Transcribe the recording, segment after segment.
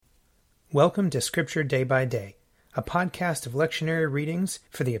Welcome to Scripture Day by Day, a podcast of lectionary readings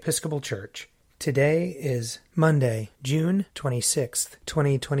for the Episcopal Church. Today is Monday, June 26th,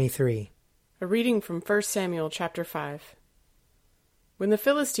 2023. A reading from 1 Samuel chapter 5. When the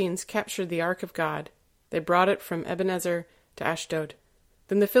Philistines captured the ark of God, they brought it from Ebenezer to Ashdod.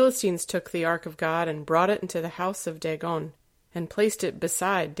 Then the Philistines took the ark of God and brought it into the house of Dagon, and placed it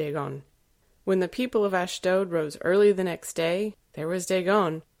beside Dagon. When the people of Ashdod rose early the next day, there was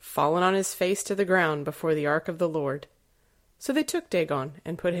Dagon, fallen on his face to the ground before the ark of the Lord. So they took Dagon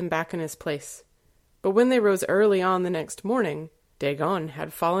and put him back in his place. But when they rose early on the next morning, Dagon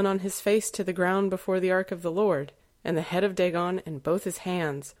had fallen on his face to the ground before the ark of the Lord, and the head of Dagon and both his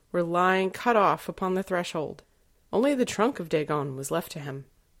hands were lying cut off upon the threshold. Only the trunk of Dagon was left to him.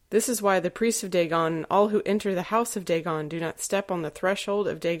 This is why the priests of Dagon and all who enter the house of Dagon do not step on the threshold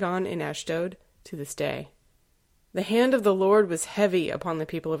of Dagon in Ashdod to this day. The hand of the Lord was heavy upon the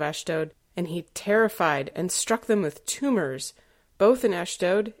people of Ashdod, and he terrified and struck them with tumors, both in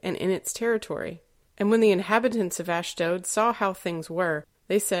Ashdod and in its territory. And when the inhabitants of Ashdod saw how things were,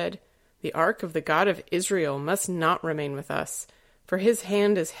 they said, "The ark of the God of Israel must not remain with us, for his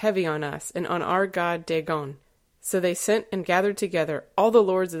hand is heavy on us and on our god Dagon." So they sent and gathered together all the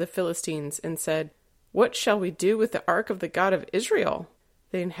lords of the Philistines and said, "What shall we do with the ark of the God of Israel?"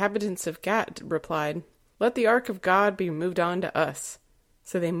 The inhabitants of Gath replied, "Let the ark of God be moved on to us."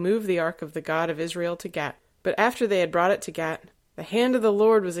 So they moved the ark of the God of Israel to Gath. But after they had brought it to Gath, the hand of the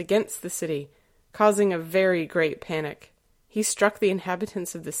Lord was against the city, causing a very great panic. He struck the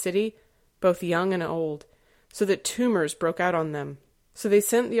inhabitants of the city, both young and old, so that tumors broke out on them. So they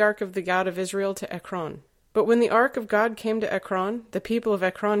sent the ark of the God of Israel to Ekron. But when the ark of God came to Ekron, the people of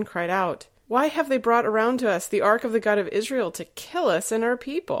Ekron cried out, "Why have they brought around to us the ark of the God of Israel to kill us and our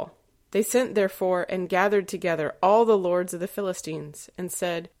people?" They sent therefore and gathered together all the lords of the Philistines, and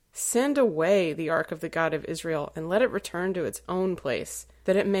said, "Send away the ark of the God of Israel, and let it return to its own place,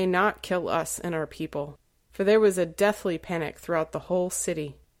 that it may not kill us and our people." For there was a deathly panic throughout the whole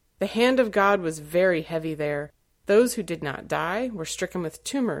city. The hand of God was very heavy there. Those who did not die were stricken with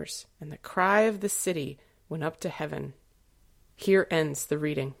tumors, and the cry of the city went up to heaven. Here ends the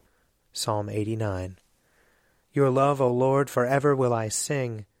reading. Psalm 89. Your love, O Lord, forever will I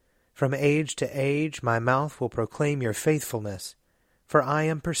sing. From age to age my mouth will proclaim your faithfulness. For I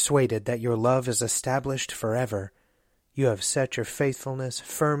am persuaded that your love is established forever. You have set your faithfulness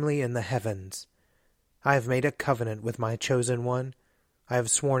firmly in the heavens. I have made a covenant with my chosen one. I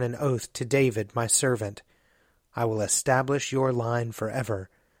have sworn an oath to David, my servant. I will establish your line forever,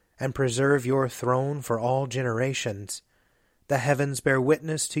 and preserve your throne for all generations. The heavens bear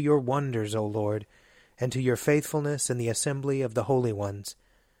witness to your wonders, O Lord, and to your faithfulness in the assembly of the holy ones.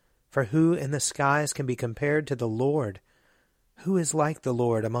 For who in the skies can be compared to the Lord? Who is like the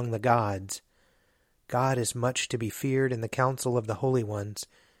Lord among the gods? God is much to be feared in the council of the holy ones,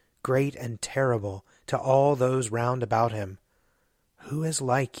 great and terrible to all those round about him. Who is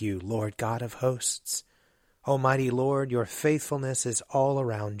like you, Lord God of hosts? Almighty Lord, your faithfulness is all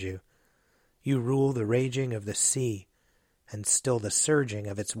around you. You rule the raging of the sea, and still the surging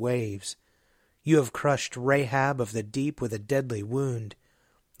of its waves. You have crushed Rahab of the deep with a deadly wound.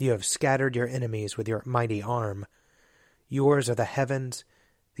 You have scattered your enemies with your mighty arm. Yours are the heavens,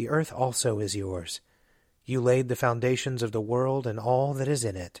 the earth also is yours. You laid the foundations of the world and all that is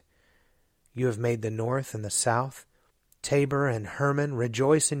in it. You have made the north and the south. Tabor and Hermon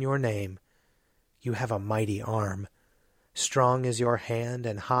rejoice in your name. You have a mighty arm. Strong is your hand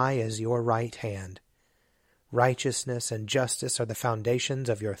and high is your right hand. Righteousness and justice are the foundations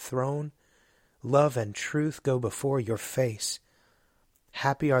of your throne. Love and truth go before your face.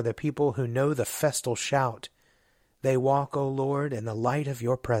 Happy are the people who know the festal shout. They walk, O Lord, in the light of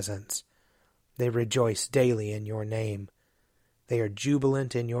your presence. They rejoice daily in your name. They are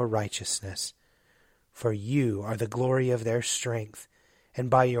jubilant in your righteousness. For you are the glory of their strength, and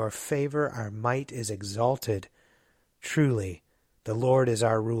by your favor our might is exalted. Truly, the Lord is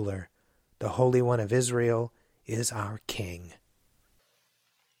our ruler. The Holy One of Israel is our King.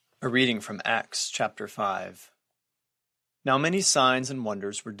 A reading from Acts chapter 5. Now many signs and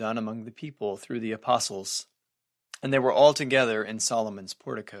wonders were done among the people through the apostles, and they were all together in Solomon's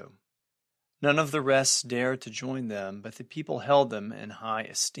portico. None of the rest dared to join them, but the people held them in high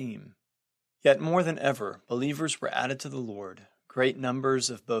esteem. Yet more than ever, believers were added to the Lord, great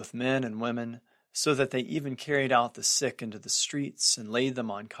numbers of both men and women, so that they even carried out the sick into the streets and laid them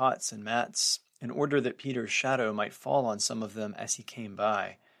on cots and mats, in order that Peter's shadow might fall on some of them as he came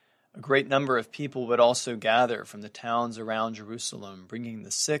by. A great number of people would also gather from the towns around Jerusalem, bringing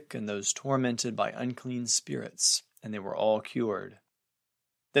the sick and those tormented by unclean spirits, and they were all cured.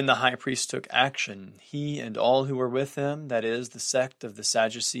 Then the high priest took action, he and all who were with him, that is, the sect of the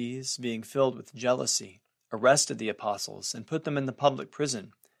Sadducees, being filled with jealousy, arrested the apostles and put them in the public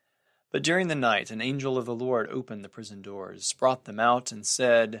prison. But during the night an angel of the Lord opened the prison doors, brought them out, and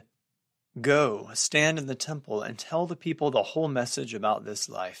said, "Go, stand in the temple, and tell the people the whole message about this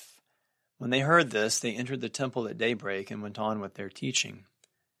life." When they heard this, they entered the temple at daybreak and went on with their teaching.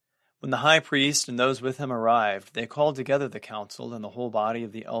 When the high priest and those with him arrived, they called together the council and the whole body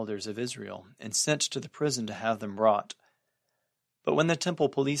of the elders of Israel, and sent to the prison to have them brought. But when the temple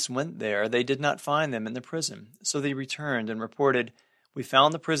police went there, they did not find them in the prison. So they returned and reported, "We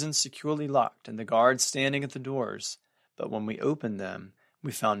found the prison securely locked and the guards standing at the doors. But when we opened them,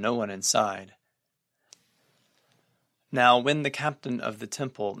 we found no one inside." Now when the captain of the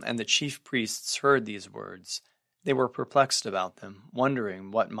temple and the chief priests heard these words, they were perplexed about them, wondering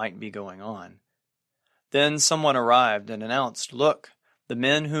what might be going on. Then someone arrived and announced, "Look, the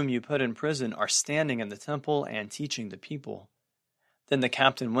men whom you put in prison are standing in the temple and teaching the people." Then the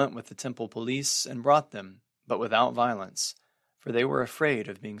captain went with the temple police and brought them, but without violence, for they were afraid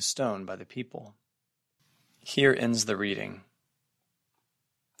of being stoned by the people. Here ends the reading.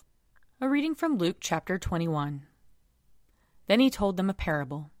 A reading from Luke chapter 21. Then he told them a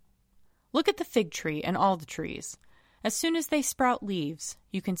parable. "Look at the fig tree and all the trees. As soon as they sprout leaves,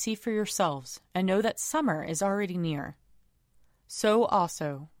 you can see for yourselves and know that summer is already near. So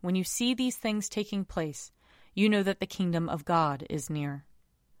also, when you see these things taking place, you know that the kingdom of God is near.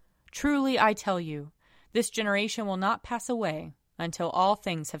 Truly, I tell you, this generation will not pass away until all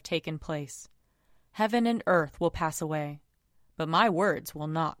things have taken place. Heaven and earth will pass away, but my words will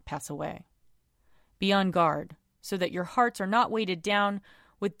not pass away. Be on guard, so that your hearts are not weighted down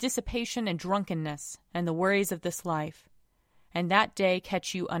with dissipation and drunkenness and the worries of this life, and that day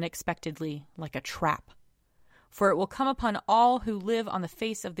catch you unexpectedly like a trap. For it will come upon all who live on the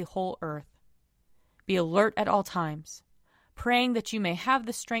face of the whole earth. Be alert at all times, praying that you may have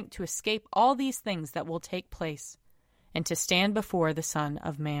the strength to escape all these things that will take place, and to stand before the Son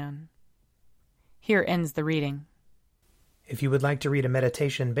of Man." Here ends the reading. If you would like to read a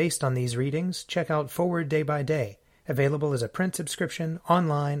meditation based on these readings, check out Forward Day by Day, available as a print subscription,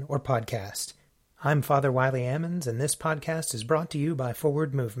 online, or podcast. I'm Father Wiley Ammons, and this podcast is brought to you by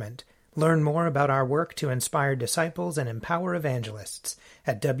Forward Movement. Learn more about our work to inspire disciples and empower evangelists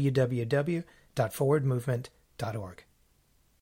at www.forwardmovement.org.